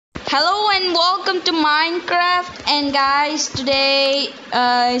Hello and welcome to Minecraft. And guys, today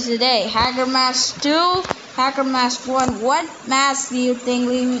is the day. Hacker Mask 2, Hacker Mask 1. What mask do you think?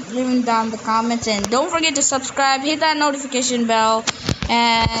 Leave down in the comments. And don't forget to subscribe, hit that notification bell.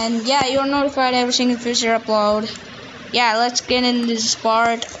 And yeah, you're notified every single future upload. Yeah, let's get into this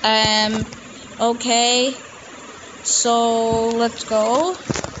part. Okay. So let's go.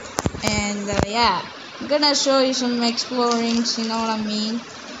 And yeah, I'm gonna show you some explorings, you know what I mean?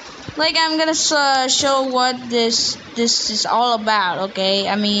 Like, I'm gonna show what this is all about, okay?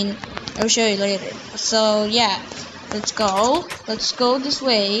 I mean, I'll show you later. So yeah, let's go this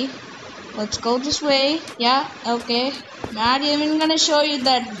way. Yeah, okay. Not even gonna show you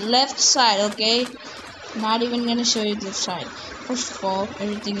that left side, okay? Not even gonna show you this side. First of all,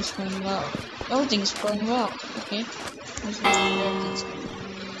 everything is going well. Okay?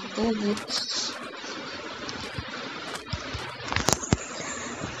 Oh, good.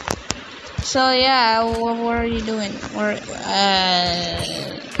 So yeah, what are you doing?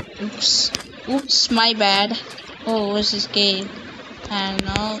 Oops, my bad. Oh, what's this game? I don't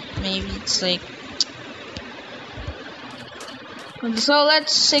know. Maybe it's like. So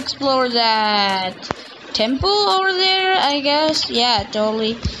let's explore that temple over there, I guess. Yeah,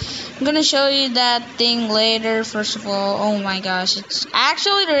 totally. I'm gonna show you that thing later. First of all, oh my gosh, it's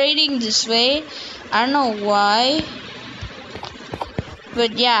actually raiding this way. I don't know why,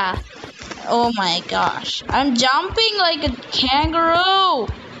 but yeah. Oh my gosh, I'm jumping like a kangaroo.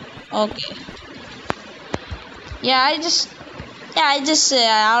 Okay. Yeah, I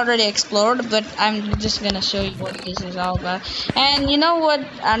already explored, but I'm just gonna show you what this is all about. And you know what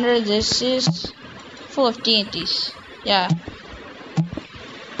under this is? Full of TNTs. Yeah.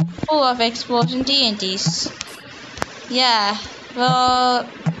 Full of explosion TNTs. Yeah. Well,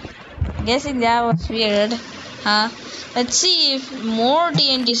 guessing that was weird. Huh? Let's see if more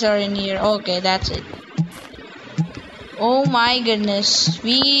TNTs are in here. Okay, that's it. Oh my goodness.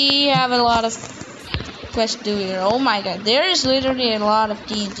 We have a lot of quests to do here. Oh my god. There is literally a lot of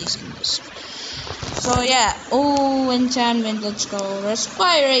TNTs in this. So yeah. Oh, enchantment. Let's go.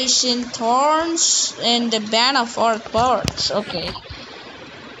 Respiration, thorns, and the ban of earth powers. Okay.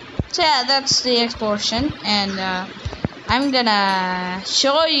 So yeah, that's the exploration. And I'm gonna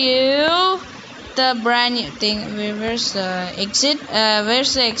show you the brand new thing. Where's the exit?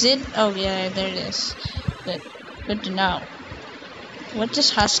 Where's the exit? Oh yeah, there it is. Good to know. What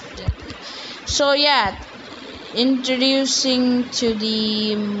just husked it? So yeah, introducing to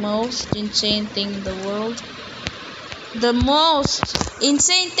the most insane thing in the world. The most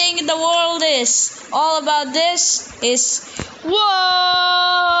insane thing in the world is all about this is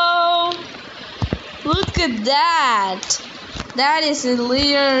whoa! Look at that! That is a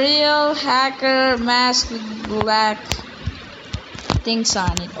real hacker mask with black things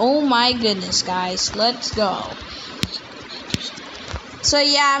on it. Oh my goodness, guys. Let's go. So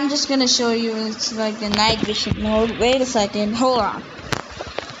yeah, I'm just gonna show you. It's like the night vision mode. Wait a second. Hold on.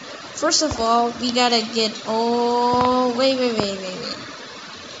 First of all, we gotta get... Oh, wait.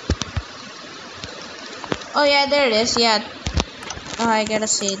 Oh yeah, there it is. Yeah. Oh, I gotta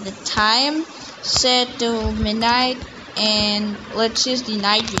say the time set to midnight. And let's use the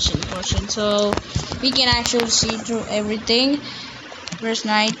night vision portion so we can actually see through everything. Where's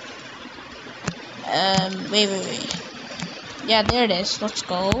night? Wait. Yeah, there it is. Let's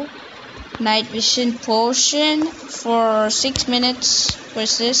go. Night vision portion for 6 minutes.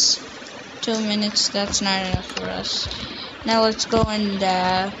 What's this? 2 minutes. That's not enough for us. Now let's go and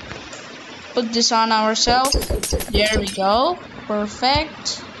put this on ourselves. There we go.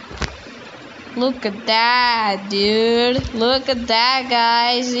 Perfect. Look at that, dude. Look at that,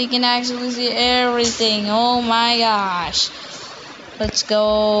 guys. You can actually see everything. Oh my gosh. Let's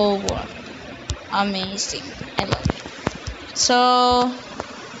go. Amazing. I love it. So,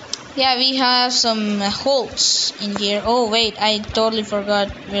 yeah, we have some holes in here. Oh, wait. I totally forgot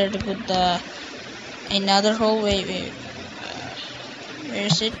where to put the another hole. Wait. Where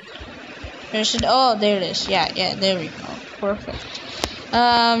is it? Oh, there it is. Yeah, there we go. Perfect.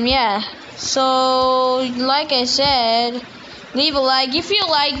 Yeah. So, like I said, leave a like if you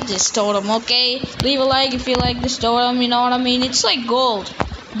like this totem, okay? Leave a like if you like this totem, you know what I mean? It's like gold,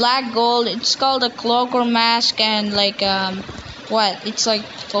 black gold. It's called a cloaker mask, and like, it's like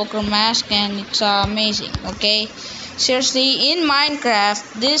cloaker mask, and it's amazing, okay? Seriously, in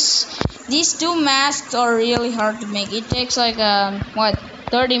Minecraft, these two masks are really hard to make. It takes like,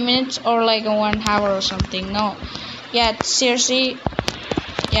 30 minutes or like 1 hour or something. No. Yeah, seriously.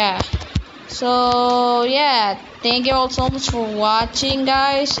 Yeah. So yeah, thank you all so much for watching,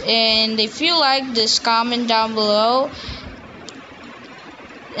 guys, and if you like this, comment down below.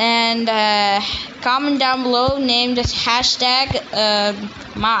 and comment down below, name this hashtag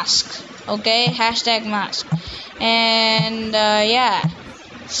mask. Okay, hashtag mask. And yeah,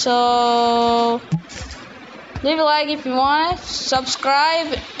 so leave a like if you want,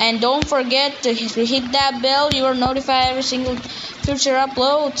 subscribe, and don't forget to hit that bell. You are notified every single future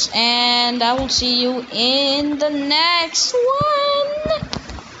uploads, and I will see you in the next one.